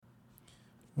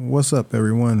What's up,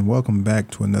 everyone? Welcome back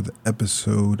to another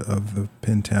episode of the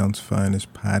Pentown's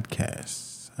Finest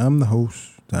Podcast. I'm the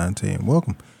host, Dante, and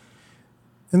welcome.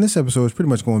 And this episode is pretty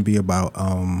much going to be about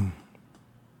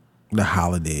the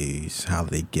holidays,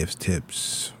 holiday gifts,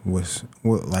 tips. What's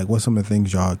some of the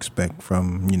things y'all expect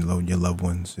from your loved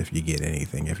ones if you get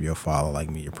anything. If you're a follower like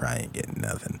me, you're probably ain't getting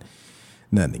nothing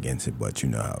against it, but you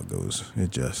know how it goes.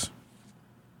 It just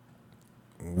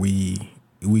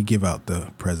we give out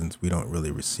the presents, we don't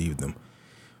really receive them.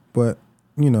 But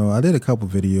I did a couple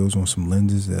videos on some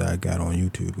lenses that I got on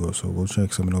YouTube, so go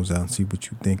check some of those out and see what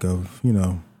you think of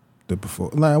the before.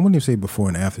 Like, I wouldn't even say before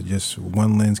and after, just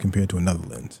one lens compared to another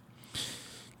lens.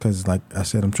 Because like I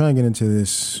said, I'm trying to get into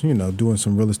this, doing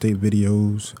some real estate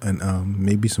videos and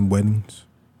maybe some weddings.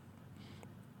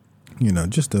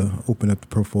 Just to open up the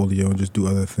portfolio and just do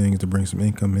other things to bring some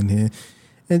income in here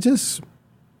and just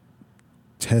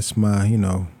test my,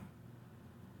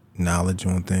 knowledge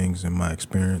on things and my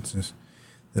experiences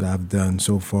that I've done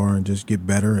so far and just get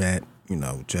better at,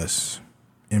 just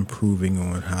improving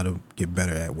on how to get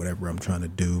better at whatever I'm trying to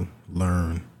do,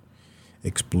 learn,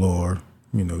 explore,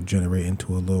 generate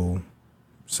into a little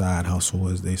side hustle,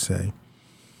 as they say.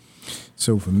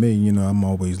 So for me, I'm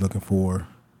always looking for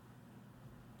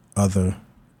other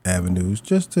avenues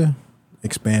just to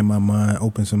expand my mind,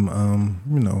 open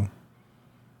some,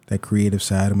 that creative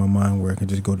side of my mind where I can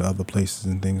just go to other places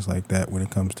and things like that when it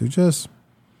comes to just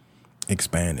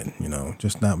expanding,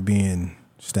 just not being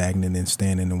stagnant and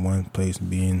standing in one place and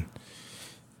being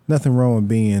nothing wrong with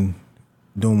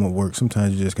doing what works.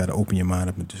 Sometimes you just got to open your mind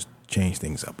up and just change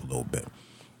things up a little bit.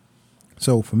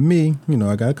 So for me,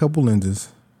 I got a couple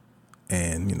lenses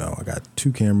and, I got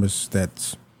two cameras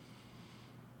that's,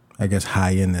 I guess,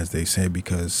 high end, as they say,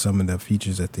 because some of the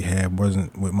features that they had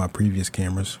wasn't with my previous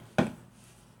cameras.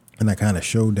 And I kind of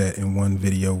showed that in one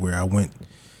video where I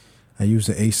used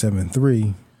the A7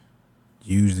 III,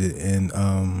 used it in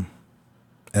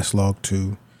S-Log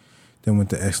 2, then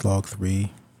went to S-Log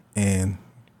 3, and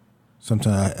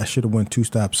sometimes I should have went two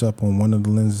stops up on one of the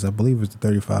lenses. I believe it was the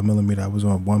 35 millimeter. I was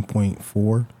on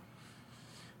 1.4.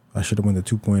 I should have went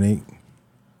to 2.8.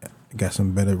 Got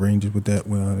some better ranges with that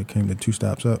when it came to two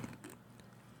stops up.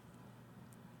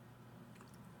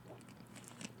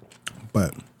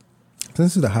 But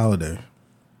since it's the holiday,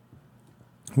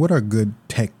 what are good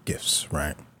tech gifts,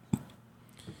 right?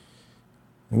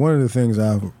 One of the things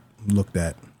I've looked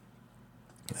at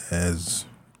as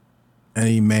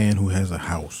any man who has a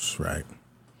house, right?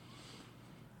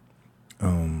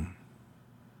 One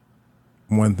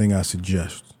thing I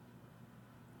suggest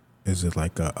is it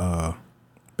like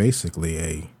basically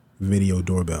a video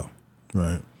doorbell,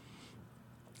 right?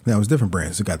 Now it's different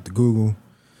brands. You got the Google,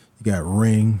 you got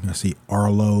Ring. I see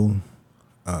Arlo.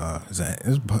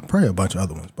 There's probably a bunch of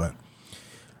other ones, but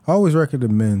I always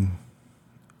recommend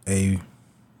a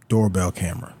doorbell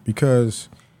camera because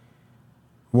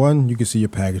one, you can see your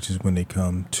packages when they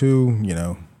come. Two,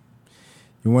 you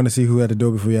want to see who at the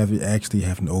door before you actually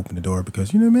have to open the door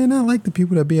because, man, not like the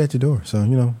people that be at your door. So,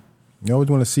 you always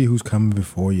want to see who's coming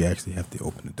before you actually have to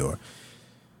open the door.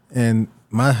 And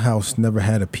my house never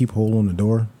had a peephole on the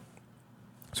door.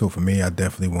 So for me, I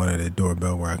definitely wanted a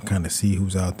doorbell where I can kind of see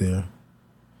who's out there.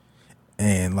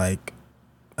 And like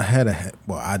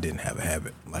I didn't have a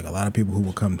habit. Like a lot of people who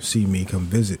would come to see me, come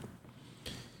visit,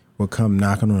 would come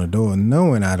knocking on the door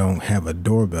knowing I don't have a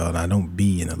doorbell and I don't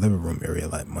be in the living room area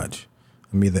that much.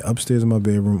 I'm either upstairs in my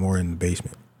bedroom or in the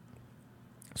basement.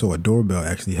 So a doorbell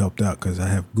actually helped out because I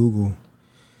have Google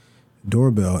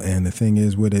doorbell. And the thing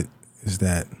is with it is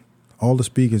that all the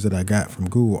speakers that I got from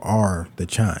Google are the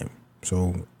chime.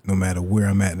 So no matter where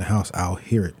I'm at in the house, I'll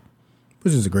hear it,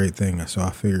 which is a great thing. So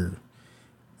I figured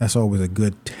that's always a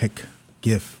good tech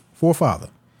gift for a father.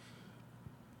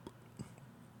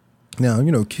 Now,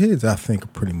 kids I think are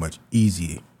pretty much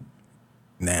easy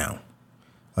now.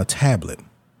 A tablet,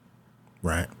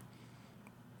 right?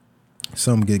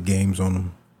 Some get games on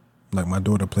them. Like my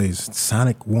daughter plays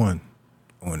Sonic 1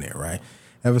 on there, right?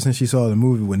 Ever since she saw the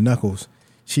movie with Knuckles,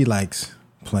 she likes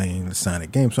playing the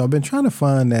Sonic game. So I've been trying to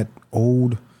find that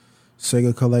old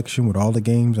Sega collection with all the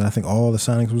games, and I think all the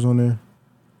Sonics was on there.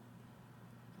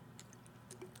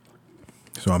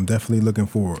 So I'm definitely looking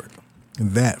forward to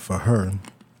that for her.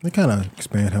 It kind of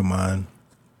expand her mind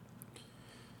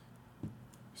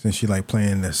since she like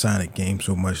playing the Sonic game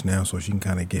so much now, so she can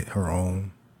kind of get her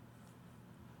own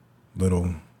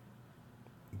little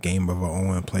game of her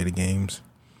own and play the games.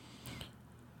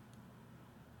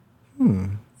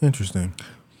 Interesting.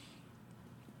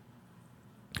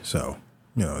 So,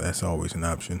 that's always an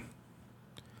option.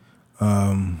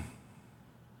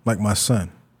 Like my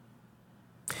son,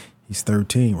 He's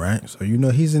 13, right? So,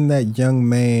 he's in that young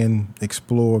man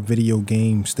explore video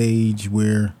game stage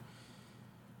where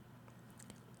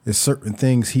there's certain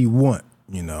things he want.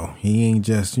 He ain't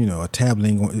just, a tablet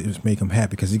ain't going to just make him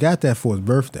happy, because he got that for his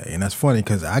birthday. And that's funny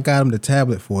because I got him the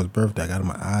tablet for his birthday. I got him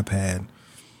an iPad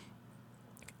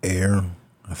Air,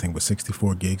 I think with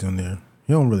 64 gigs on there.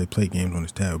 He don't really play games on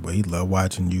his tablet, but he love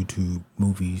watching YouTube,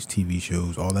 movies, TV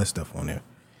shows, all that stuff on there.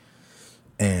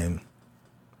 And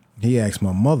he asked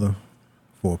my mother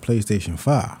for a PlayStation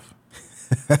 5.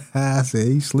 I said,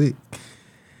 he's slick.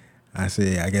 I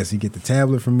said, I guess he get the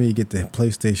tablet from me, get the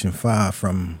PlayStation 5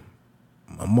 from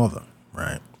my mother,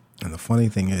 right? And the funny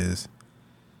thing is,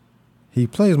 he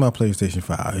plays my PlayStation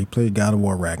 5. He played God of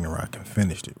War Ragnarok and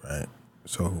finished it, right?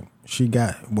 So she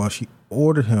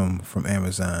ordered him from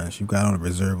Amazon. She got on a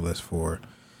reserve list for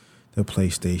the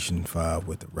PlayStation 5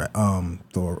 with the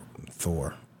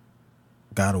Thor,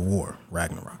 God of War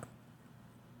Ragnarok.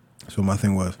 So my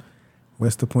thing was,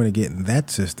 what's the point of getting that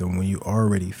system when you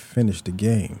already finished the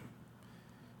game?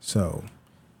 So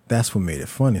that's what made it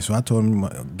funny. So I told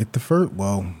him, get the first,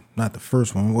 well, not the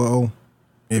first one. Well,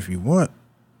 if you want,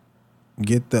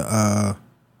 get the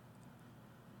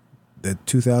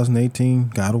 2018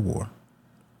 God of War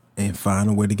and find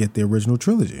a way to get the original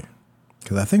trilogy.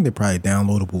 Because I think they're probably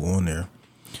downloadable on there,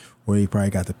 or you probably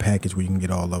got the package where you can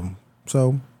get all of them.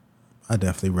 So I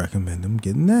definitely recommend them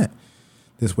getting that.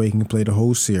 This way you can play the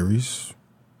whole series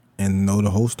and know the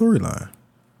whole storyline.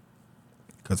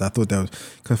 Because I thought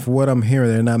because for what I'm hearing,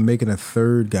 they're not making a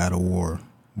third God of War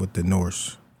with the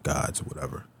Norse gods or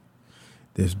whatever.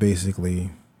 There's basically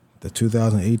the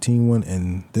 2018 one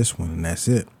and this one, and that's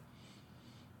it.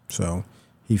 So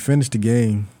he finished the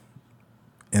game,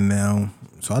 and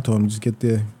so I told him just get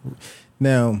the.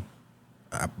 Now,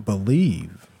 I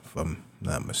believe, if I'm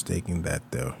not mistaken,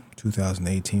 that the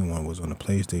 2018 one was on the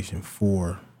PlayStation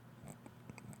 4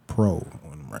 Pro,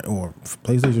 or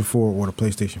PlayStation 4 or the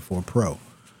PlayStation 4 Pro,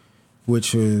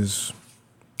 which is,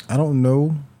 I don't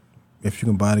know if you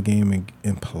can buy the game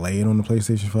and play it on the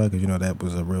PlayStation 5, because that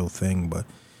was a real thing, but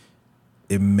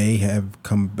it may have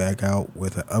come back out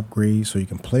with an upgrade so you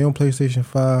can play on PlayStation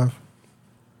 5.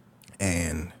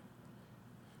 And,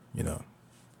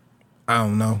 I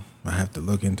don't know. I have to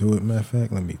look into it. Matter of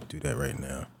fact, let me do that right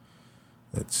now.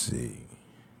 Let's see.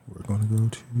 We're going to go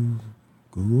to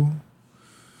Google.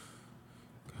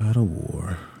 God of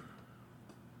War.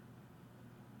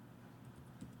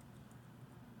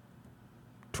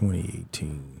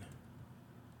 (2018).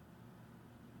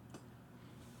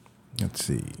 Let's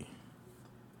see.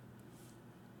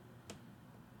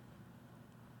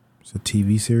 Is a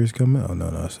TV series coming out? Oh,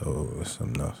 no, so it's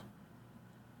something else.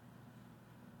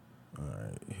 All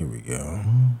right, here we go.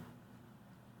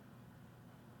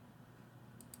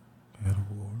 God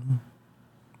of War.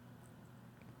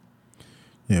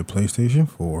 Yeah, PlayStation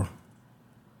 4.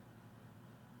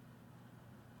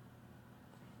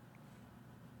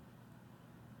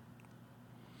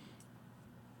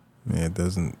 Yeah, it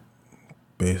doesn't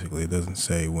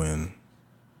say when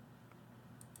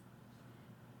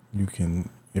you can,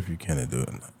 if you can do it.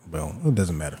 Well, it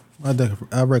doesn't matter.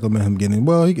 I recommend him getting.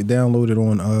 Well, he could download it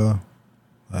on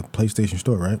a PlayStation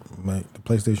Store, right? Like the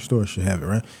PlayStation Store should have it,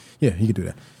 right? Yeah, he could do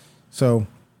that. So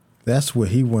that's what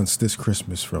he wants this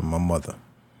Christmas from my mother.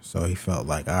 So he felt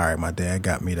like, all right, my dad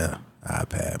got me the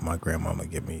iPad. My grandmama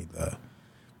give me the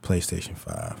PlayStation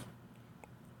 5,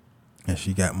 and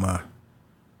she got my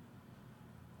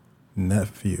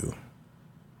nephew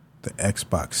the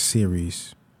Xbox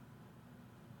Series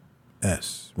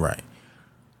S, right?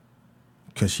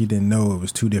 Because she didn't know it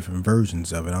was two different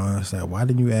versions of it. I was like, why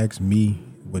didn't you ask me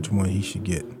which one he should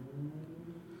get?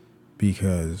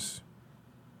 Because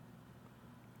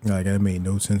that made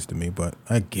no sense to me, but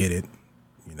I get it.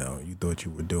 You thought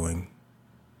you were doing,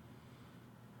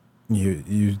 you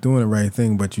was doing the right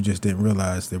thing, but you just didn't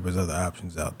realize there was other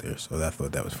options out there. So I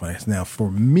thought that was funny. Now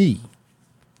for me,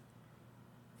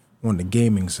 on the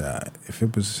gaming side,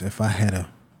 if I had a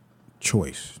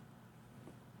choice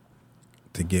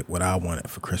to get what I wanted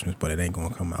for Christmas, but it ain't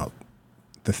gonna come out,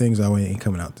 the things I want ain't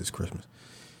coming out this Christmas.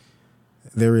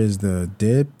 There is the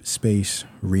Dead Space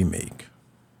remake.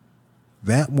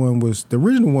 The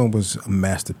original one was a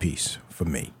masterpiece for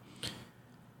me.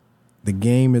 The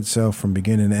game itself from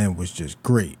beginning to end was just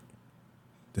great.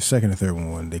 The second and third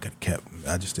one they could have kept.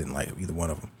 I just didn't like either one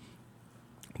of them.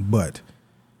 But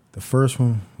the first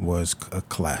one was a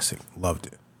classic. Loved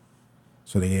it.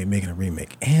 So they ain't making a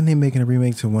remake. And they're making a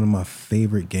remake to one of my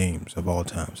favorite games of all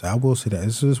time. So I will say that.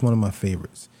 This is one of my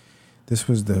favorites. This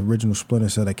was the original Splinter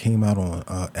Cell that came out on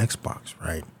Xbox,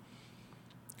 right?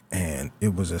 And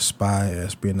it was a spy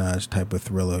espionage type of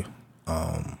thriller.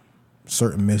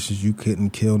 certain missions you couldn't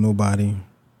kill nobody.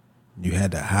 You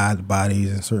had to hide bodies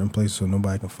in certain places so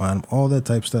nobody can find them. All that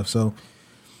type of stuff. So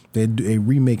they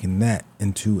remaking that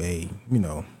into a,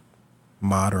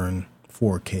 modern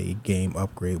 4K game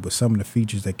upgrade with some of the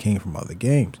features that came from other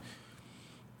games.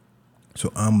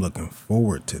 So I'm looking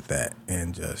forward to that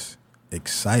and just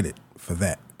excited for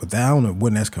that. But I don't know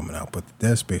when that's coming out, but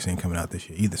Dead Space ain't coming out this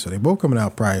year either. So they both coming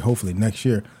out probably, hopefully next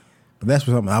year. But that's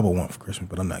something I would want for Christmas,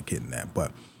 but I'm not getting that.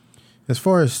 But as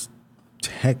far as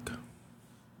tech,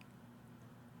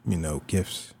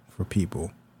 gifts for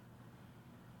people,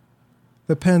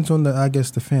 depends on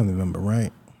the family member,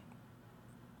 right?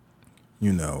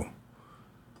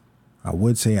 I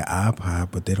would say an iPod,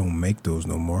 but they don't make those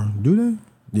no more. Do they?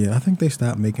 Yeah, I think they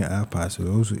stopped making iPods, so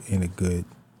those ain't a good.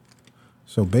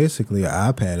 So basically, an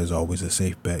iPad is always a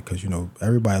safe bet because,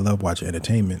 everybody love watching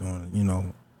entertainment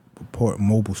on,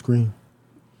 mobile screen.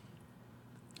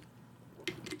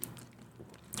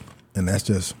 And that's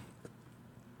just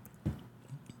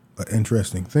an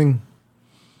interesting thing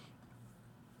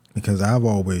because I've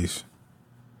always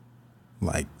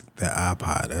liked the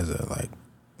iPod as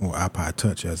or iPod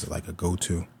Touch as a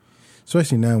go-to,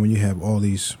 especially now when you have all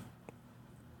these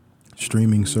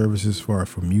streaming services for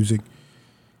music.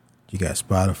 You got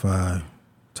Spotify,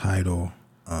 Tidal,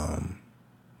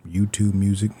 YouTube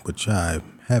Music, which I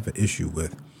have an issue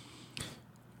with.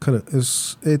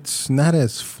 It's not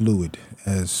as fluid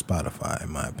as Spotify, in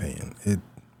my opinion. It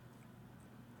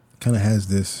kind of has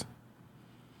this.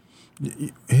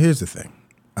 Here's the thing.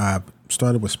 I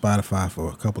started with Spotify for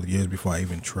a couple of years before I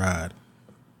even tried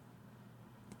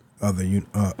other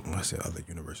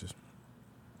universes,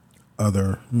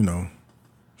 other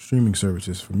streaming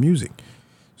services for music.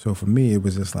 So for me, it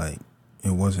was just like I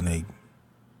was a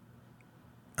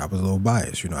little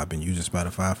biased. I've been using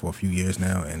Spotify for a few years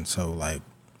now, and so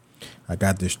I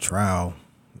got this trial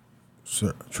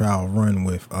run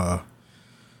with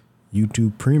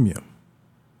YouTube Premium,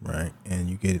 right? And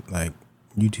you get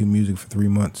YouTube Music for 3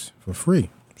 months for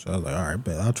free. So I was like, all right,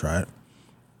 bet I'll try it.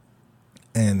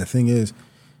 And the thing is,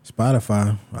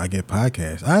 Spotify, I get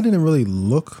podcasts. I didn't really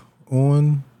look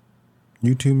on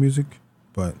YouTube Music,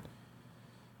 but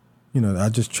I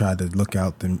just tried to look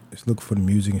for the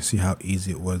music and see how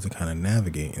easy it was to kind of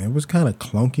navigate. And it was kind of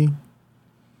clunky.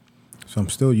 So I'm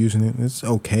still using it. It's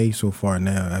okay so far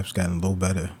now. I've gotten a little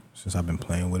better since I've been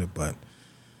playing with it, but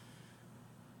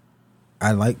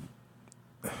I like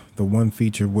the one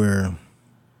feature where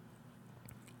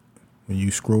when you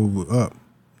scroll up,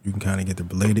 you can kind of get the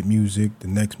related music, the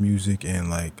next music,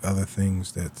 and other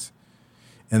things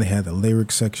and they have the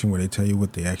lyrics section where they tell you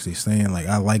what they actually saying.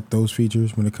 I like those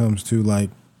features when it comes to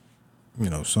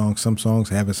songs. Some songs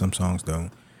have it, some songs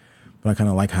don't. But I kind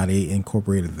of like how they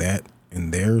incorporated that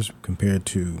in theirs compared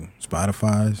to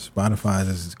Spotify's. Spotify's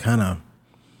is kind of,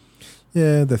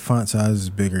 the font size is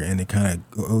bigger and it kind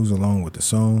of goes along with the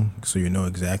song, so you know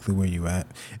exactly where you at.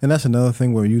 And that's another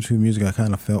thing where YouTube Music I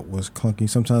kind of felt was clunky.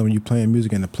 Sometimes when you're playing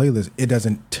music in the playlist, it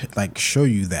doesn't show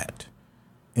you that.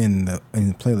 In the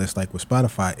playlist, with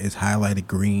Spotify, it's highlighted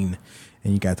green,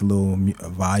 and you got the little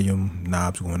volume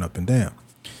knobs going up and down.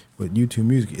 With YouTube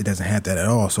Music, it doesn't have that at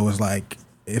all. So it's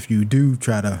if you do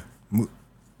try to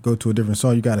go to a different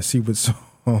song, you got to see what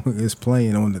song is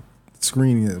playing on the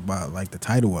screen about the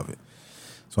title of it.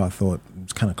 So I thought it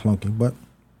was kind of clunky, but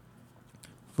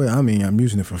I'm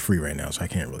using it for free right now, so I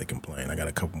can't really complain. I got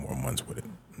a couple more months with it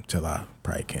until I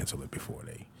probably cancel it before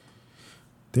they.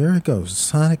 There it goes,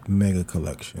 Sonic Mega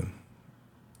Collection.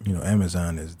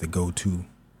 Amazon is the go-to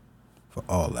for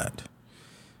all that.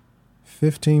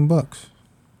 $15,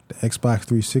 the Xbox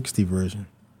 360 version.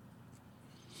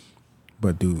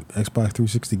 But do Xbox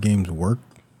 360 games work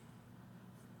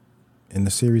in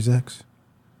the Series X?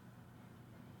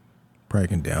 Probably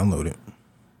can download it.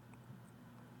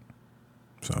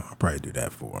 So I'll probably do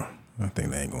that I think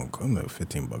that ain't gonna come.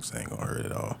 $15 ain't gonna hurt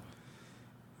at all.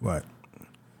 But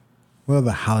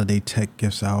the holiday tech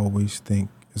gifts I always think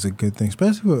is a good thing,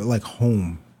 especially with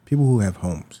home people who have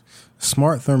homes.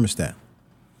 Smart thermostat.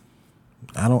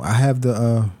 I have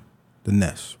the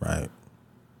Nest, right?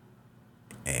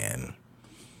 And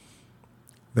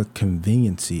the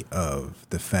conveniency of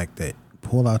the fact that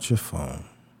pull out your phone.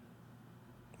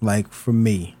 For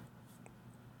me,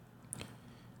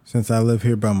 since I live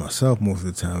here by myself most of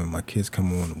the time and my kids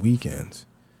come on the weekends,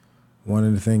 one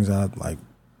of the things I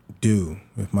do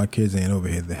if my kids ain't over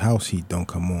here, the house heat don't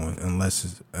come on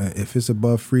unless if it's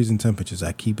above freezing temperatures.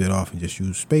 I keep it off and just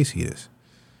use space heaters.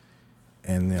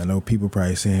 And I know people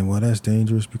probably saying, well, that's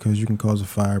dangerous because you can cause a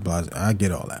fire. But I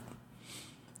get all that.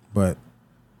 But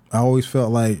I always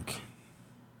felt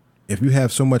if you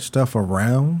have so much stuff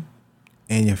around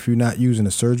And if you're not using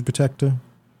a surge protector,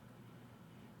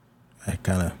 I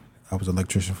was an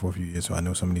electrician for a few years, so I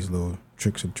know some of these little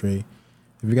tricks of the trade.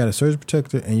 If you got a surge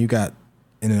protector and you got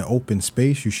in an open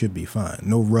space, you should be fine.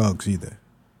 No rugs either.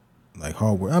 Like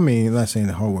hardwood. I mean, I'm not saying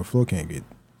the hardwood floor can't get,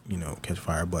 catch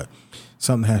fire, but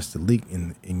something has to leak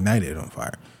and ignite it on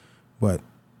fire. But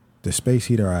the space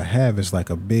heater I have is like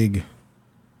a big,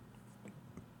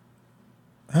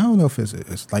 I don't know if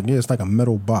it's like a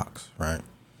metal box, right?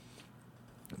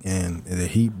 And the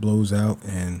heat blows out,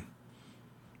 and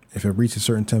if it reaches a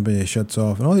certain temperature, it shuts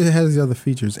off. And it has these other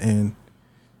features, and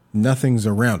nothing's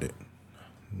around it.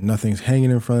 Nothing's hanging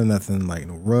in front of nothing, like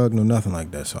no rug, no nothing like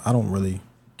that. So I don't really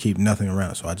keep nothing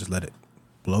around. So I just let it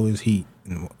blow its heat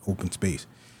in open space.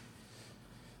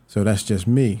 So that's just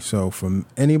me. So from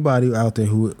anybody out there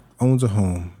who owns a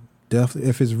home,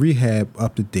 definitely if it's rehab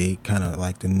up to date, kind of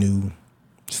like the new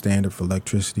standard for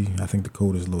electricity. I think the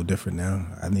code is a little different now.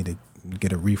 I need to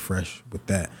get a refresh with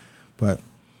that. But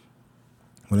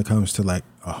when it comes to like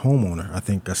a homeowner, I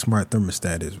think a smart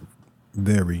thermostat is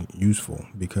very useful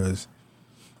because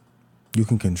you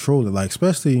can control it. Like,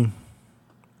 especially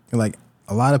like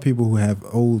a lot of people who have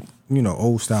old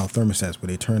style thermostats where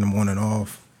they turn them on and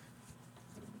off,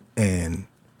 and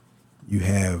you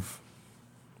have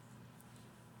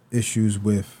issues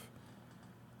with,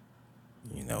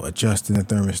 adjusting the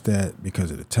thermostat because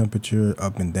of the temperature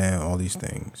up and down, all these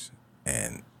things.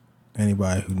 And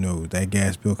anybody who knows that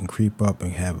gas bill can creep up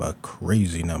and have a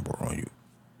crazy number on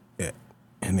you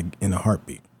in a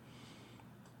heartbeat.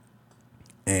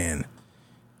 And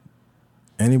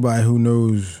anybody who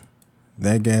knows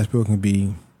that gas bill can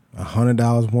be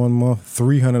 $100 one month,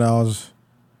 $300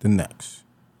 the next.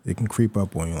 It can creep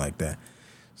up on you like that.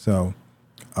 So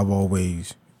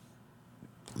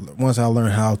once I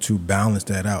learned how to balance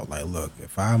that out, like, look,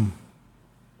 if I'm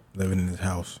living in this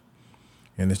house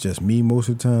and it's just me most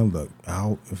of the time, look,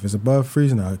 if it's above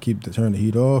freezing, I'll turn the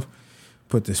heat off,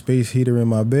 put the space heater in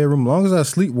my bedroom. As long as I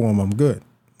sleep warm, I'm good.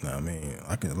 As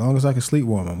long as I can sleep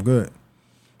warm, I'm good.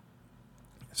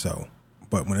 So,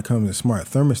 but when it comes to smart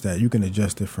thermostat, you can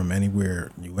adjust it from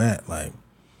anywhere you at. Like,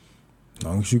 as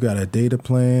long as you got a data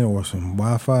plan or some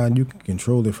Wi-Fi, you can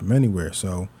control it from anywhere.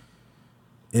 So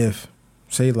if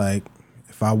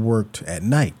I worked at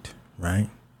night, right?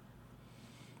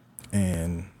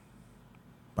 And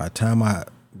by the time I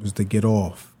was to get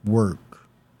off work,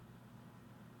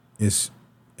 it's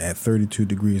at 32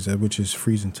 degrees, which is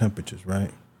freezing temperatures,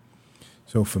 right?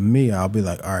 So for me, I'll be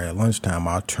like, all right, at lunchtime,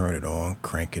 I'll turn it on,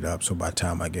 crank it up. So by the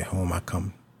time I get home, I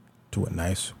come to a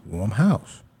nice warm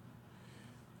house.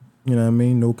 You know what I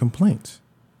mean? No complaints.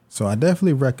 So I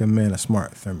definitely recommend a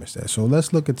smart thermostat. So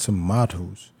let's look at some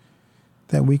mottos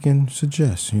that we can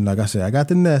suggest. Like I said, I got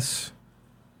the Nest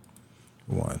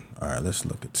one. All right, let's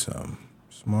look at some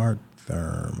smart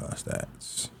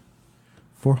thermostats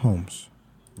for homes.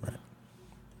 Right.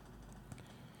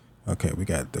 Okay, we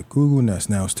got the Google Nest.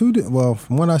 Now, it's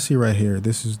from what I see right here,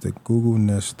 this is the Google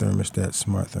Nest thermostat,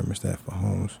 smart thermostat for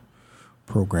homes,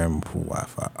 programmable for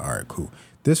Wi-Fi. All right, cool.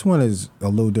 This one is a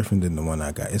little different than the one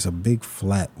I got. It's a big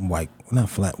flat white, not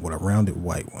flat, but a rounded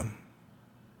white one.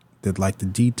 That like the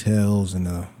details and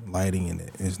the lighting in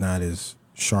it is not as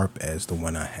sharp as the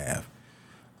one I have.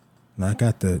 And I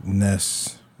got the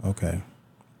Nest. Okay.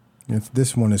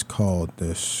 This one is called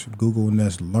the Google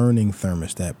Nest Learning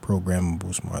Thermostat,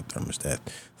 Programmable Smart Thermostat,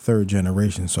 3rd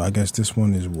generation. So I guess this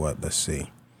one is what? Let's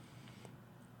see.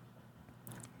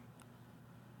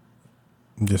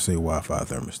 Just say Wi-Fi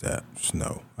thermostat.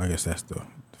 Snow. I guess that's the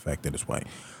fact that it's white.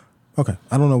 Okay.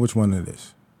 I don't know which one it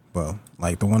is. Well,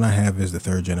 like the one I have is the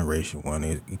 3rd generation one.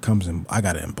 It comes in, I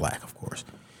got it in black, of course.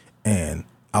 And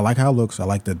I like how it looks. I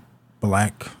like the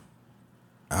black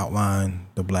outline,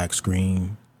 the black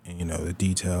screen, and, the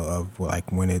detail of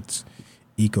like when it's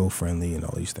eco-friendly and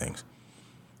all these things.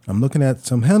 I'm looking at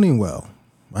some Honeywell.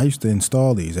 I used to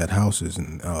install these at houses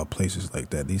and places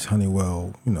like that. These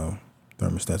Honeywell,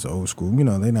 thermostats are old school.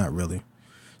 They're not really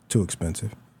too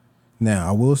expensive. Now,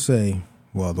 I will say,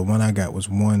 well, the one I got was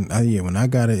when I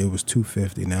got it, it was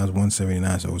 $250. Now it's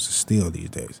 $179, so it's a steal these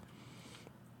days.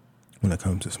 When it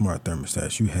comes to smart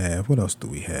thermostats, you have, what else do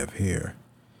we have here?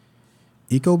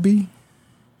 Ecobee,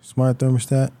 smart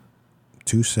thermostat,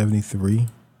 $273.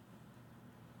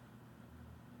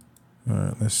 All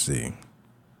right, let's see.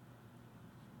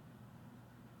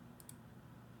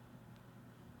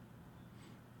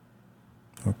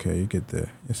 Okay, you get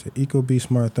it's an Ecobee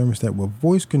smart thermostat with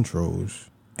voice controls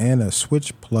and a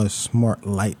Switch Plus smart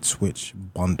light switch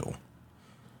bundle.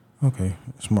 Okay,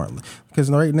 smart.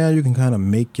 Because right now you can kind of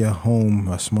make your home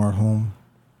a smart home,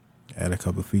 add a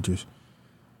couple of features.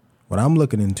 What I'm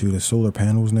looking into the solar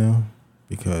panels now,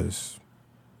 because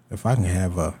if I can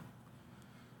have a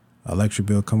electric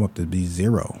bill come up to be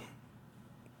zero,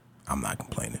 I'm not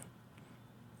complaining.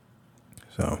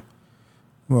 So,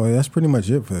 well, that's pretty much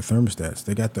it for the thermostats.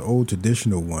 They got the old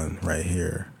traditional one right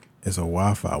here. It's a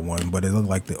Wi-Fi one, but it looks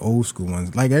like the old school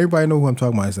ones. Like, everybody know who I'm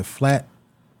talking about. It's a flat,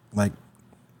 like,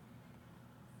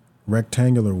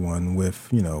 rectangular one with,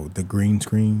 the green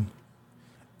screen.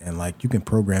 And, like, you can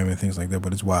program and things like that,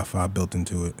 but it's Wi-Fi built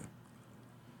into it.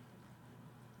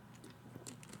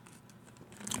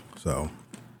 So,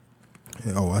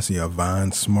 I see a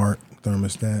Vine Smart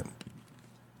thermostat.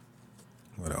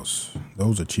 What else?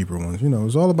 Those are cheaper ones.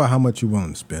 It's all about how much you're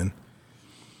willing to spend.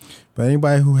 But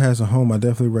anybody who has a home, I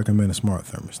definitely recommend a smart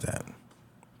thermostat.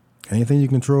 Anything you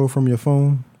control from your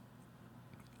phone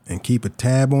and keep a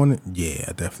tab on it, yeah,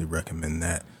 I definitely recommend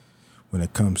that. When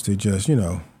it comes to just,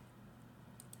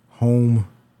 home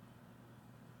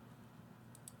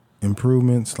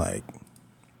improvements, like,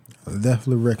 I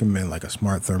definitely recommend like a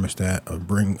smart thermostat, or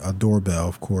bring a doorbell,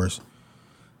 of course.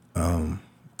 A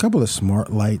couple of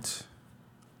smart lights.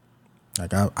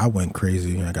 Like, I went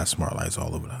crazy. I got smart lights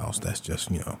all over the house. That's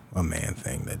just, a man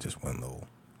thing that just went a little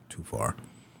too far.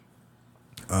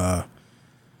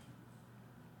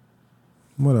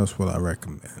 What else would I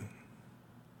recommend?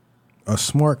 A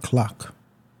smart clock.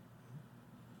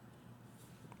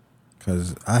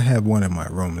 Because I have one in my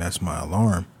room. That's my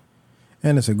alarm.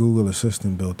 And it's a Google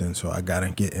Assistant built in, so I got to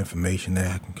get information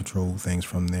there. I can control things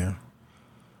from there.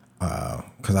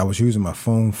 Because I was using my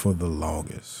phone for the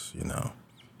longest,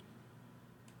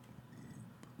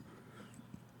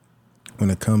 When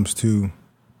it comes to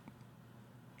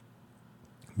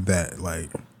that, like,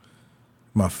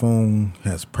 my phone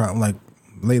has like,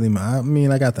 lately,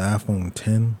 I got the iPhone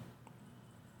 10,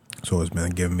 so it's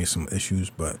been giving me some issues,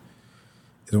 but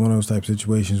it's one of those type of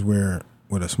situations where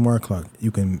with a smart clock, you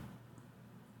can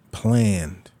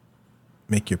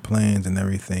make your plans and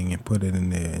everything and put it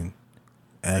in there and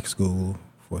ask Google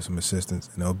for some assistance,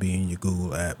 and it'll be in your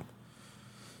Google app,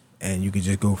 and you can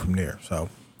just go from there. So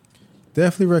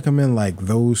definitely recommend like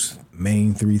those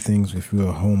main three things if you're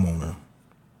a homeowner: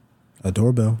 a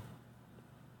doorbell,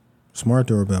 smart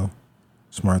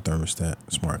thermostat,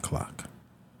 smart clock.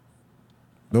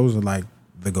 Those are like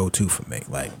the go-to for me.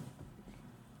 Like,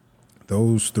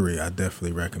 those three I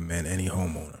definitely recommend any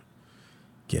homeowner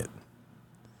get.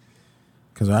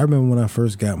 Because I remember when I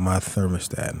first got my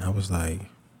thermostat, and I was like,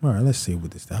 all right, let's see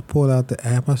what this is. I pulled out the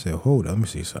app. I said, hold up, let me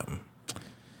see something.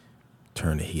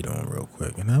 Turn the heat on real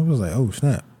quick. And I was like, oh,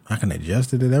 snap. I can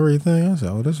adjust it and everything. I said,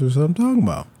 oh, this is what I'm talking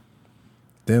about.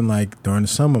 Then, like, during the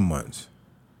summer months,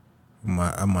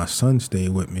 my son stayed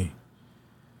with me,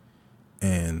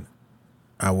 and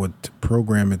I would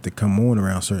program it to come on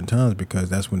around certain times because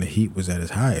that's when the heat was at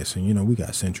its highest. And, we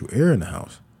got central air in the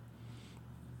house.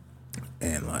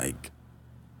 And, like,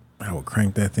 I would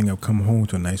crank that thing up, come home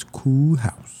to a nice, cool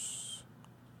house.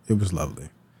 It was lovely.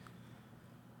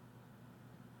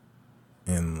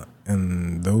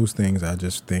 And those things, I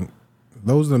just think,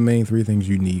 those are the main three things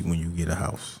you need when you get a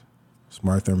house.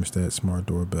 Smart thermostat, smart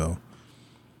doorbell,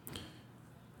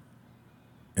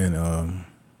 and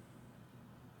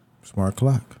smart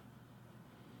clock.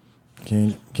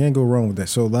 Can't go wrong with that.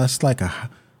 So that's like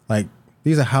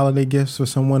these are holiday gifts for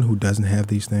someone who doesn't have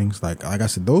these things. Like I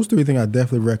said, those three things I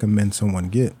definitely recommend someone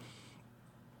get,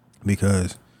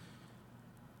 because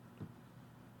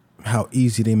how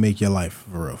easy they make your life,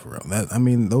 for real.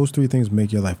 Those three things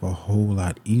make your life a whole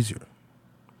lot easier,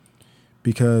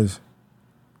 because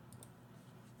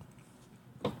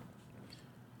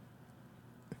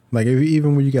like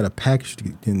even when you got a package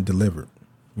and delivered,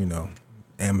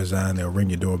 Amazon, they'll ring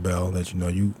your doorbell, let you know,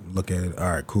 you look at it,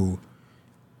 all right, cool.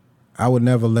 I would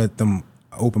never let them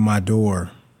open my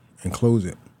door and close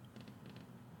it.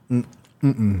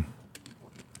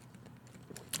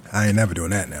 I ain't never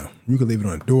doing that now. You can leave it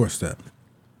on the doorstep.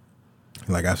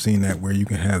 Like, I've seen that where you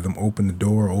can have them open the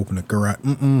door, open the garage.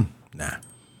 Nah.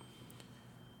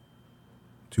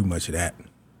 Too much of that.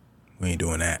 We ain't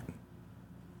doing that.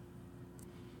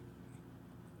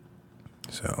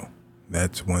 So,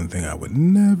 that's one thing I would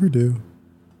never do.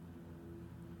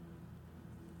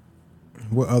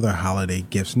 What other holiday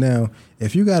gifts? Now,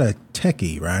 if you got a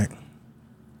techie, right,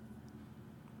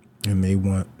 and they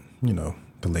want,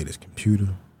 the latest computer,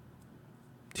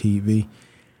 TV,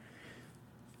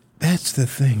 that's the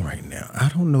thing right now. I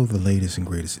don't know the latest and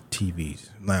greatest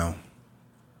TVs. Now,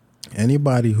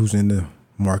 anybody who's in the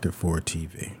market for a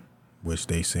TV, which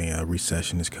they say a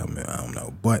recession is coming, I don't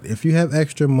know. But if you have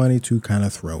extra money to kind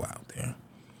of throw out there,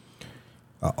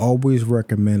 I always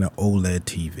recommend an OLED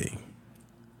TV.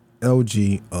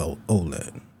 LG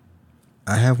OLED.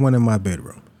 I have one in my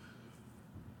bedroom.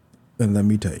 And let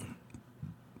me tell you,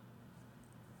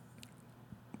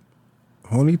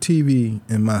 only TV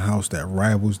in my house that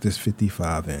rivals this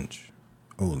 55-inch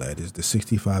OLED is the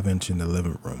 65-inch in the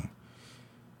living room.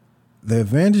 The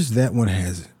advantage that one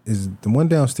has is the one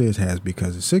downstairs has,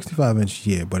 because it's 65-inch,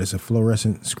 yeah, but it's a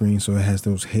fluorescent screen, so it has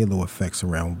those halo effects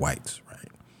around whites, right?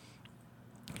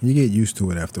 You get used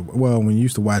to it after, well, when you're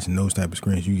used to watching those type of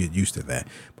screens, you get used to that.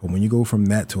 But when you go from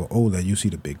that to an OLED, you see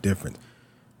the big difference.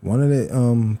 One of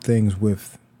the things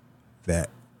with that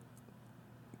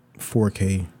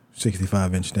 4K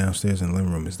 65-inch downstairs in the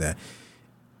living room is that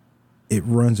it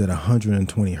runs at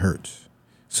 120 hertz.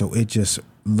 So it just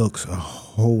looks a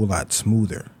whole lot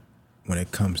smoother when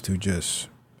it comes to just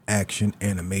action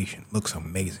animation. Looks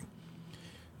amazing.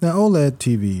 Now, OLED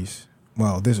TVs,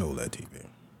 well, this OLED TV.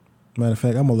 Matter of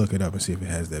fact, I'm going to look it up and see if it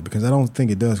has that, because I don't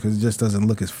think it does, because it just doesn't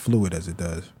look as fluid as it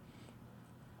does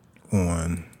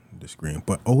on the screen.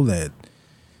 But OLED,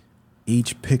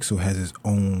 each pixel has its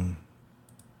own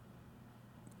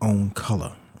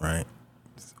color, right?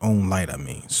 Its own light, I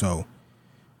mean. So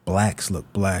blacks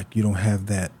look black. You don't have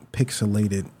that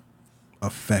pixelated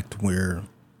effect where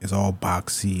it's all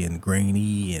boxy and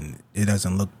grainy and it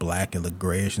doesn't look black. It look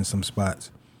grayish in some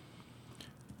spots.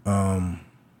 And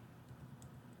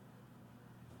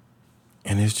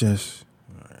it's just,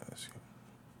 all right, let's go.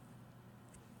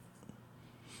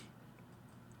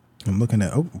 I'm looking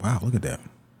at, oh, wow, look at that.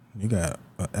 You got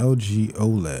a LG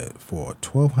OLED for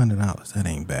 $1,200. That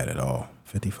ain't bad at all.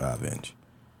 55-inch.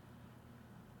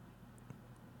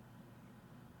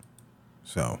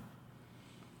 So,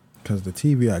 because the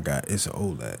TV I got is an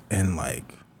OLED, and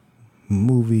like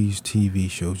movies, TV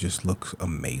shows just looks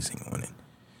amazing on it.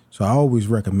 So I always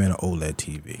recommend an OLED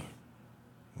TV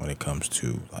when it comes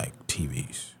to like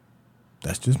TVs.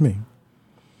 That's just me.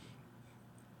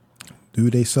 Do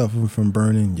they suffer from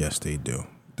burning? Yes, they do.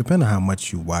 Depending on how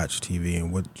much you watch TV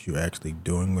and what you're actually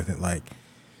doing with it. Like,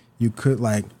 you could,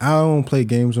 like, I don't play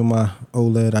games on my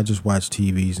OLED. I just watch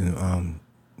TVs and,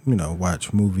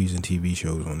 watch movies and TV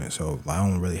shows on it. So I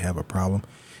don't really have a problem.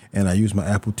 And I use my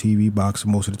Apple TV box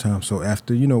most of the time. So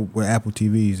after, with Apple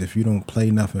TVs, if you don't play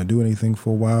nothing or do anything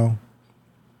for a while,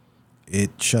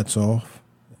 it shuts off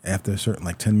after a certain,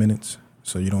 like 10 minutes.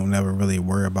 So you don't never really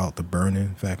worry about the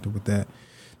burn-in factor with that.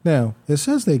 Now, it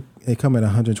says they come at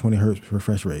 120 hertz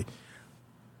refresh rate.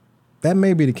 That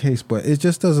may be the case, but it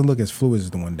just doesn't look as fluid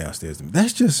as the one downstairs.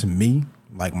 That's just me,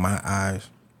 like my eyes,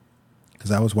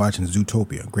 because I was watching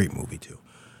Zootopia, great movie too.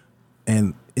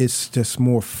 And it's just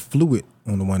more fluid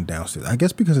on the one downstairs. I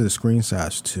guess because of the screen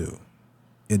size too.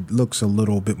 It looks a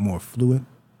little bit more fluid,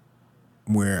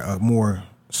 where a more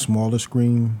smaller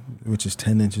screen, which is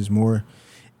 10 inches more,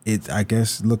 it, I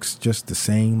guess, looks just the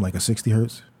same, like a 60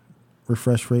 hertz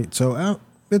refresh rate. So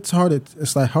it's hard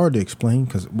to explain,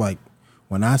 because like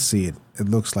when I see it, it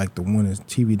looks like the one is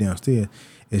TV downstairs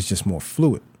is just more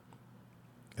fluid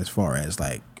as far as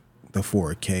like the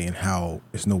 4K and how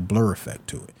there's no blur effect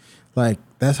to it. Like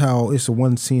that's how it's the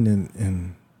one scene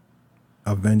in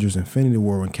Avengers Infinity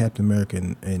War when Captain America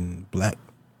and Black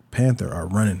Panther are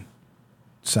running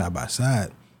side by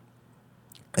side,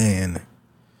 and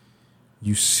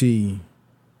you see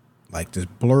like this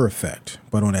blur effect,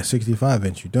 but on that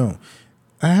 65-inch you don't.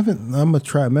 I'm gonna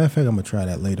try. Matter of fact, I'm gonna try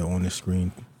that later on the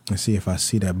screen and see if I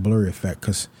see that blur effect,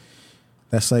 because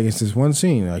that's like, it's this one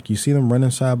scene, like you see them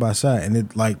running side by side, and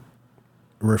it like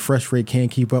refresh rate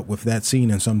can't keep up with that scene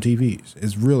in some TVs.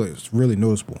 It's really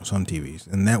noticeable in some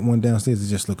TVs, and that one downstairs, it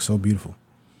just looks so beautiful.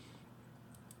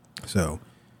 So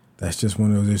that's just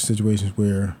one of those situations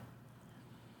where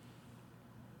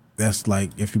that's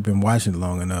like, if you've been watching it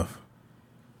long enough,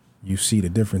 you see the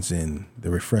difference in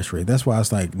the refresh rate. That's why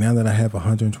it's like, now that I have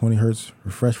 120 hertz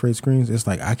refresh rate screens, it's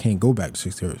like I can't go back to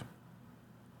 60 hertz.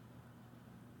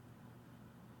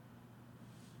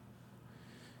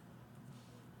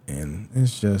 And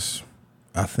it's just,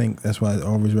 I think that's why I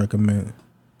always recommend,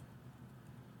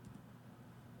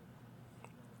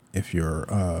 if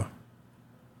you're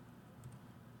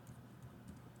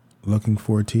looking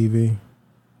for a TV,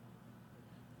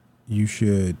 you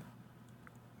should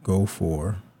go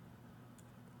for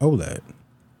OLED.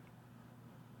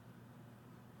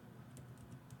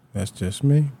 That's just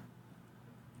me.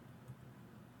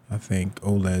 I think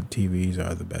OLED TVs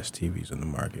are the best TVs on the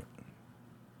market.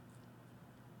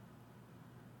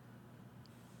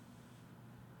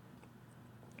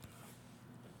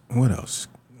 What else?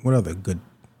 What other good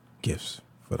gifts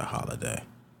for the holiday?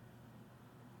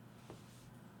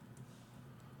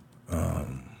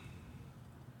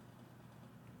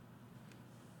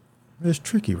 It's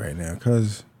tricky right now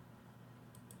because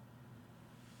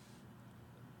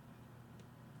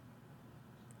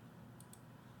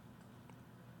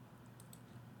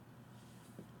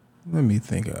Let me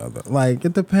think of other. Like,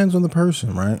 it depends on the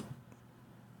person, right?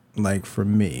 Like, for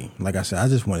me, like I said, I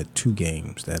just wanted 2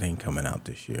 games that ain't coming out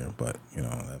this year, but, you know,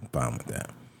 I'm fine with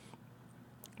that.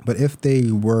 But if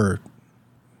they were,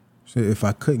 so if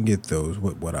I couldn't get those,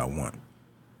 what would I want?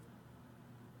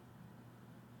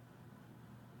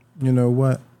 You know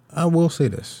what? I will say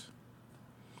this.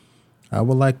 I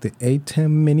would like the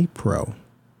A10 Mini Pro.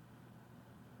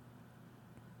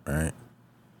 Right?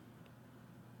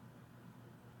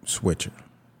 Switcher.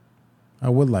 I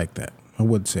would like that. I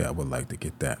would say I would like to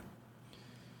get that.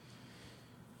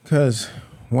 Because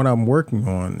what I'm working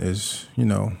on is, you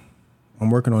know, I'm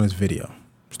working on this video.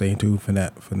 Stay tuned for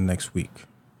that for the next week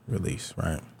release,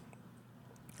 right?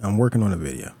 I'm working on a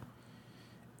video.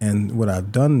 And what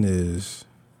I've done is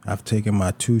I've taken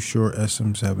my 2 Shure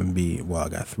SM7B. Well, I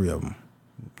got 3 of them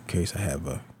in case I have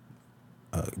a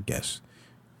guest.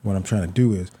 What I'm trying to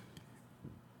do is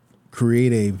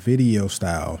create a video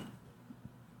style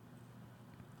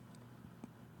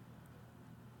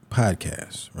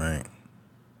podcast, right?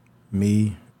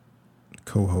 Me,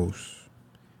 co-host,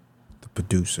 the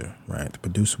producer, right? The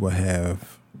producer will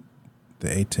have the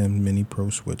A10 Mini Pro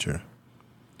switcher,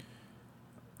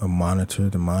 a monitor,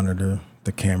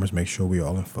 the cameras, make sure we're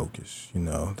all in focus, you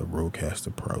know, the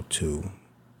Rodecaster Pro 2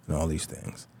 and all these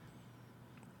things.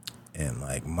 And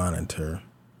like monitor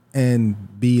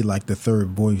and be like the third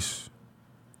voice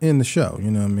in the show,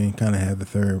 you know what I mean? Kind of have the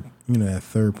third, you know, that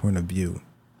third point of view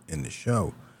in the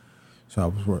show.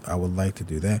 So I would like to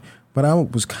do that. But I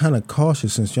was kind of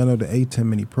cautious since y'all know the A10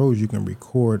 Mini Pros, you can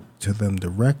record to them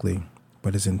directly,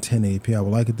 but it's in 1080p. I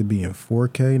would like it to be in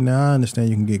 4K. Now, I understand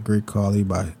you can get great quality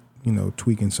by, you know,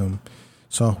 tweaking some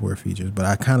software features, but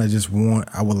I kind of just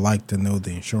I would like to know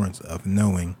the insurance of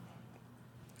knowing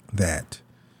that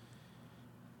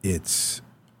it's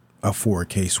a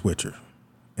 4K switcher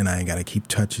and I ain't got to keep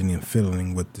touching and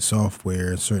fiddling with the software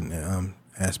and certain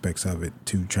aspects of it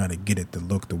to try to get it to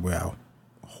look the way I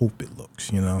hope it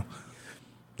looks, you know.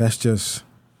 That's just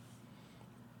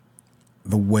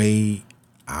the way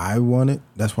I want it.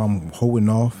 That's why I'm holding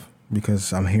off,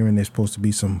 because I'm hearing there's supposed to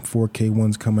be some 4K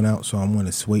ones coming out, so I'm going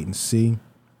to wait and see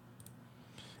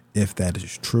if that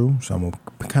is true. So I'm going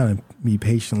to kind of be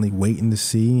patiently waiting to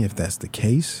see if that's the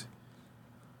case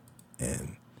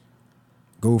and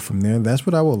go from there. That's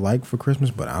what I would like for Christmas,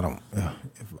 but I don't,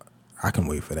 if I can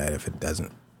wait for that. If it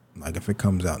doesn't, like if it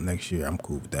comes out next year, I'm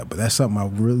cool with that. But that's something I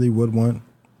really would want,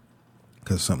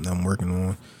 because it's something I'm working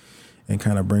on, and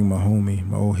kind of bring my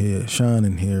old head Sean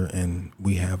in here, and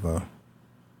we have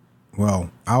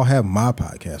I'll have my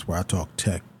podcast where I talk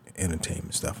tech,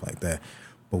 entertainment, stuff like that.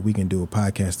 But we can do a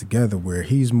podcast together where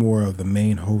he's more of the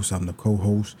main host, I'm the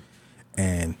co-host,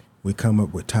 and we come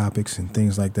up with topics and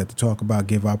things like that to talk about,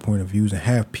 give our point of views, and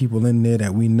have people in there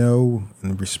that we know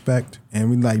and respect. And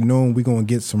we like knowing we're going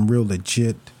to get some real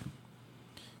legit,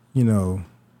 you know,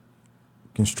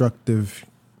 constructive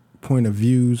point of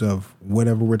views of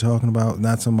whatever we're talking about.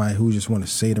 Not somebody who just want to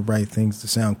say the right things to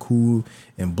sound cool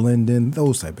and blend in,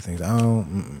 those type of things.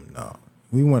 No.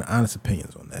 We want honest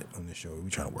opinions on that, on this show we're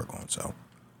trying to work on. So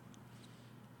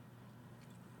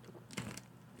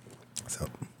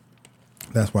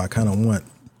that's why I kind of want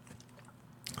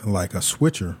like a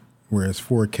switcher where it's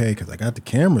 4K, because I got the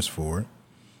cameras for it,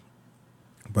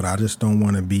 but I just don't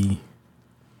want to be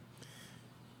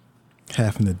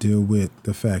having to deal with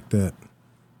the fact that,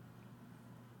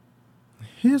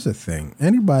 here's the thing,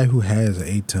 anybody who has an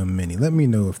A10 Mini, let me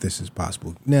know if this is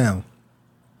possible. Now,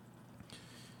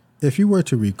 if you were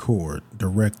to record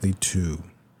directly to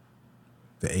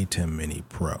the A10 Mini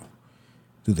Pro,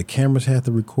 do the cameras have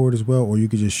to record as well, or you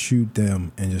could just shoot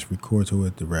them and just record to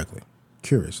it directly?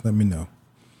 Curious, let me know.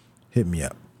 Hit me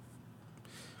up.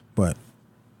 But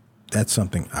that's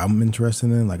something I'm interested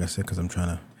in, like I said, because I'm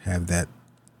trying to have that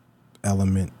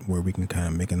element where we can kind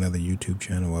of make another YouTube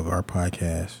channel of our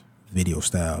podcast, video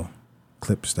style,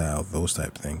 clip style, those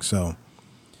type of things. So,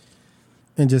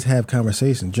 and just have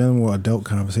conversations, general adult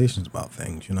conversations about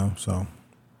things, you know? So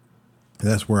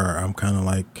that's where I'm kind of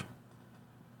like,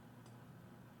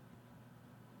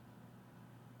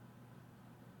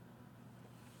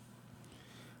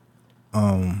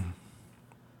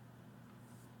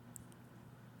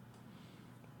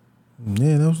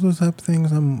 yeah, those are the type of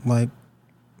things I'm like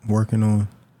working on,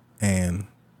 and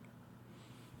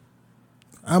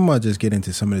I'm gonna just get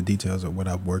into some of the details of what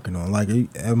I'm working on. Like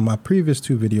in my previous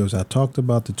 2 videos, I talked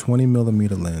about the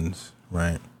 20mm lens,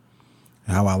 right?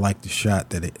 How I like the shot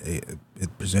that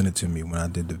it presented to me when I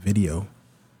did the video.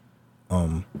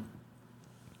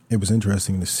 It was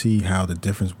interesting to see how the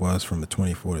difference was from the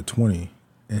 24 to 20,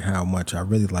 and how much I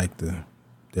really liked the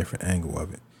different angle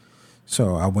of it.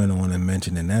 So I went on and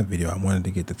mentioned in that video I wanted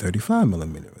to get the 35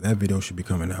 millimeter. That video should be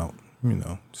coming out,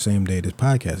 same day this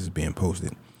podcast is being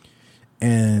posted.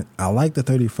 And I like the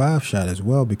 35 shot as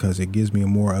well because it gives me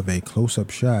more of a close-up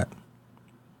shot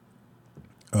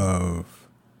of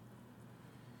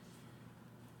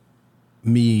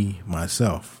me,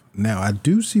 myself. Now, I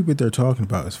do see what they're talking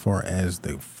about as far as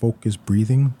the focus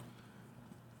breathing.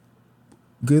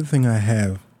 Good thing I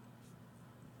have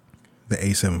the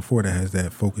A7 IV that has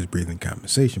that focus breathing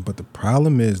compensation. But the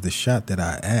problem is the shot that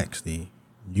I actually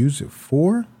use it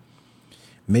for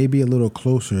may be a little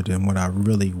closer than what I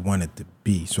really want it to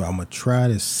be. So I'm going to try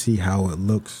to see how it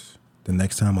looks the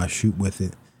next time I shoot with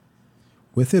it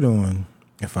on,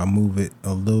 if I move it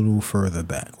a little further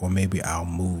back, or maybe I'll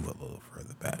move a little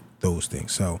further back, those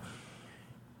things. So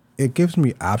it gives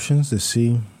me options to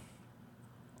see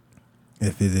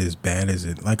if it is bad as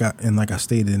it, like I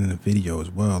stated in the video as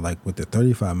well, like with the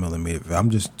 35 millimeter, if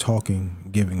I'm just talking,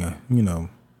 giving a,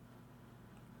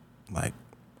 like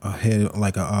a head,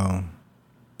 like a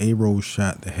roll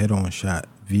shot, the head on shot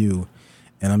view,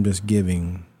 and I'm just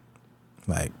giving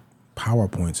like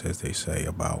PowerPoints, as they say,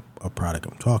 about a product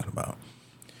I'm talking about.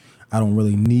 I don't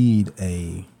really need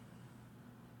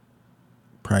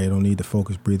probably don't need the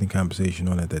focus breathing compensation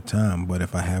on at that time. But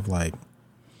if I have like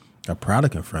a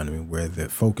product in front of me where the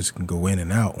focus can go in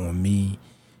and out on me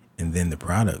and then the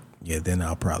product, then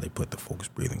I'll probably put the focus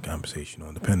breathing compensation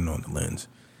on, depending on the lens.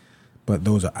 But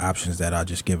those are options that I'll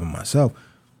just give them myself.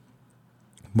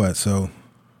 But so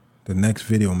the next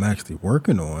video I'm actually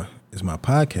working on is my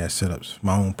podcast setups,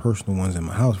 my own personal ones in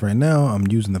my house. Right now, I'm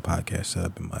using the podcast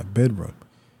setup in my bedroom,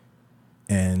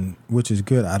 and which is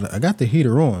good. I got the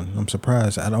heater on. I'm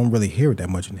surprised I don't really hear it that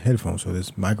much in the headphones. So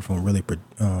this microphone really,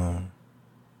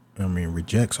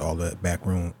 rejects all that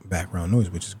background noise,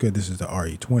 which is good. This is the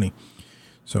RE20,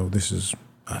 so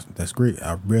that's great.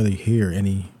 I rarely hear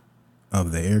any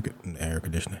of the air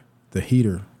conditioner, the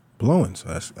heater blowing. So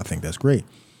I think that's great.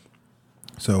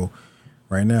 So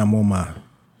right now I'm on my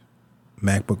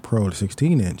MacBook Pro, the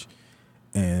 16-inch,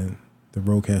 and the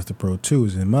Rodecaster Pro 2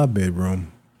 is in my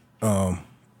bedroom, for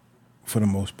the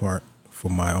most part, for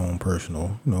my own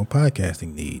personal,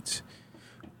 podcasting needs.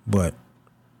 But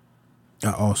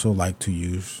I also like to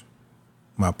use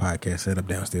my podcast setup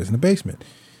downstairs in the basement,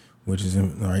 which is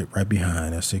right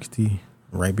behind the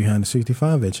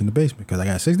 65-inch in the basement, because I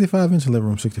got 65-inch in the living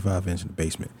room, 65-inch in the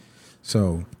basement.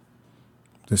 So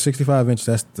the 65-inch,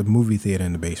 that's the movie theater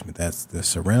in the basement. That's the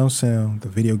surround sound, the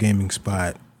video gaming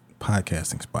spot,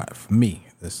 podcasting spot for me.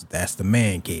 That's the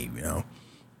man cave,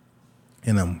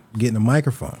 And I'm getting a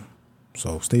microphone.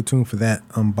 So stay tuned for that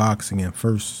unboxing. And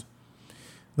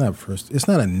it's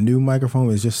not a new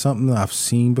microphone. It's just something that I've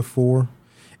seen before.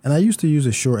 And I used to use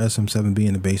a Shure SM7B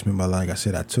in the basement, but like I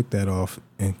said, I took that off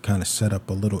and kind of set up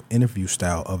a little interview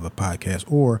style of a podcast,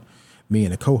 or me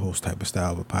and a co-host type of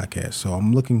style of a podcast. So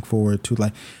I'm looking forward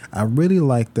to, I really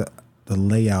like the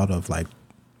layout of like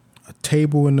a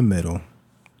table in the middle,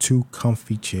 2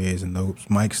 comfy chairs, and those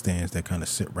mic stands that kind of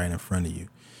sit right in front of you,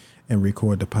 and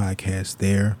record the podcast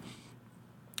there.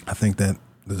 I think that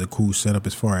there's a cool setup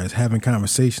as far as having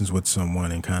conversations with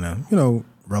someone and kind of,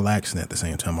 relaxing at the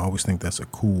same time. I always think that's a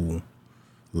cool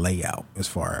layout as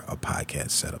far as a podcast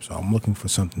setup. So I'm looking for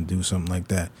something to do something like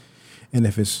that. And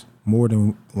if it's more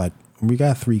than, we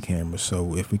got 3 cameras,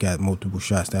 so if we got multiple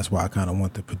shots, that's why I kind of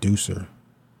want the producer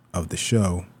of the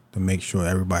show to make sure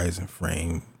everybody's in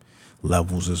frame,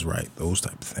 levels is right, those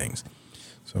type of things.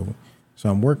 So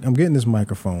I'm getting this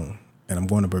microphone, and I'm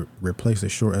going to replace the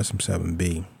Shure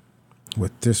SM7B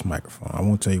with this microphone. I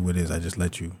won't tell you what it is. I just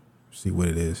let you see what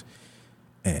it is.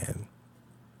 And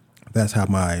that's how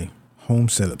my home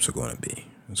setups are going to be.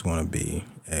 It's going to be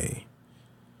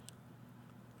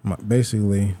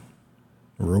basically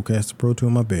a Rodecaster Pro 2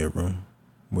 in my bedroom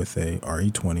with a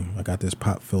RE20. I got this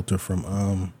pop filter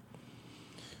from,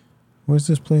 where's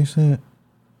this place at?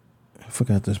 I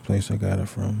forgot this place I got it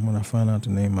from. When I find out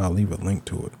the name, I'll leave a link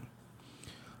to it.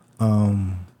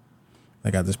 I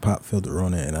got this pop filter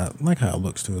on it, and I like how it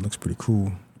looks too. It looks pretty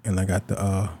cool. And I got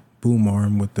the boom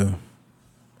arm with the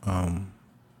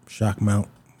shock mount.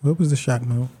 What was the shock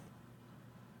mount?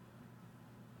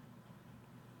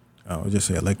 I'll just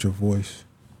say Electro Voice.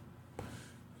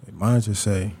 Mine just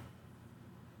say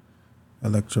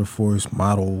Electro Voice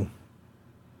model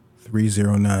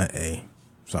 309A.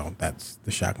 So that's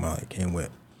the shock mount it came with.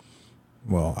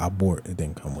 Well, I bought it,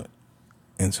 didn't come with.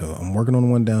 And so I'm working on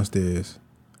one downstairs.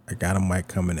 I got a mic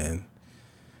coming in.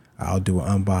 I'll do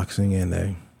an unboxing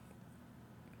and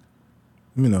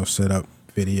set up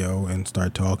video and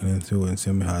start talking into it and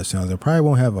see how it sounds. I probably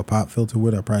won't have a pop filter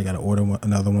with it. I probably got to order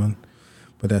another one.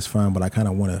 but that's fine. But I kind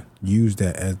of want to use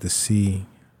that as to see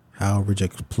how it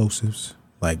rejects plosives,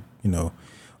 like,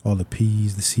 all the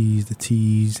P's, the C's, the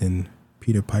T's, and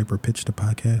Peter Piper pitched the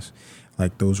podcast,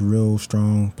 like those real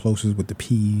strong plosives with the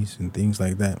P's and things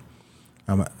like that.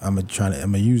 I'm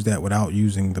gonna use that without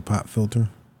using the pop filter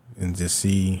and just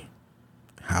see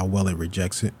how well it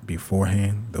rejects it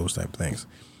beforehand, those type of things.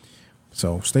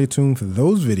 So stay tuned for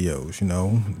those videos.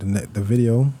 The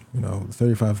video, the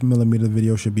 35 millimeter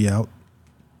video should be out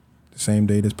the same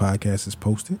day this podcast is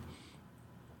posted.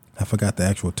 I forgot the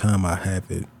actual time I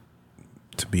have it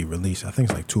to be released. I think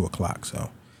it's like 2:00.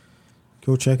 So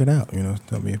go check it out.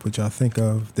 Tell me what y'all think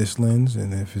of this lens,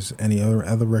 and if there's any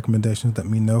other recommendations, let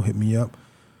me know. Hit me up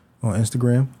on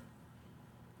Instagram.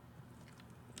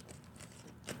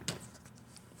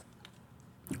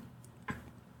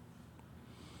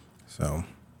 So,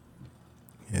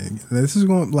 yeah, this is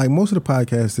going, like, most of the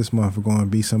podcasts this month are going to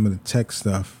be some of the tech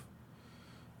stuff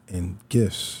and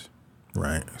gifts,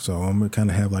 right? So I'm going to kind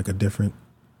of have like a different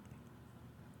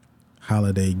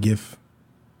holiday gift.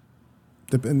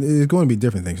 It's going to be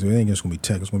different things. So it ain't just going to be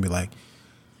tech. It's going to be like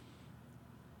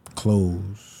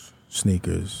clothes,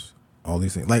 sneakers, all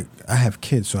these things. Like, I have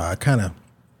kids, so I kind of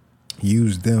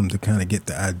use them to kind of get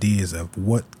the ideas of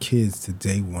what kids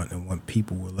today want and what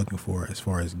people were looking for as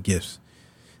far as gifts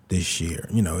this year.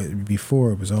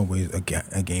 Before it was always a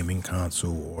gaming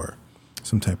console or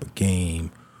some type of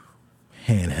game,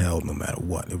 handheld, no matter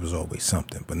what. It was always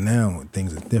something. But now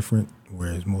things are different,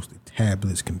 whereas mostly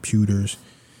tablets, computers.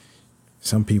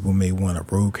 Some people may want a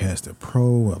Rodecaster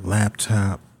Pro, a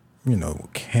laptop,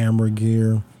 camera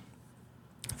gear.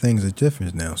 Things are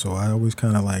different now. So I always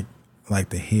kind of like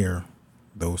to hear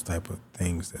those type of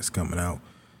things that's coming out,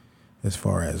 as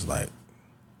far as like,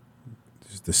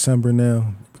 it's December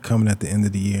now, coming at the end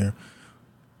of the year.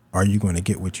 Are you going to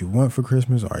get what you want for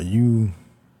Christmas? Are you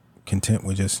content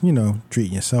with just,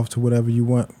 treating yourself to whatever you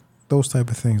want? Those type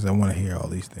of things. I want to hear all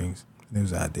these things,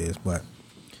 those ideas. But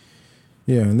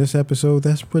yeah, in this episode,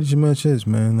 that's pretty much it,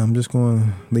 man. I'm just going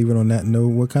to leave it on that note.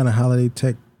 What kind of holiday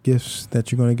tech gifts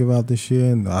that you're going to give out this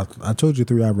year? And I told you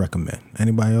 3 I recommend.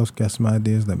 Anybody else got some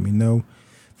ideas? Let me know.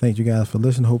 Thank you guys for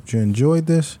listening. Hope you enjoyed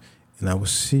this, and I will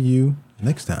see you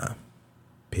next time.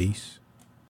 Peace.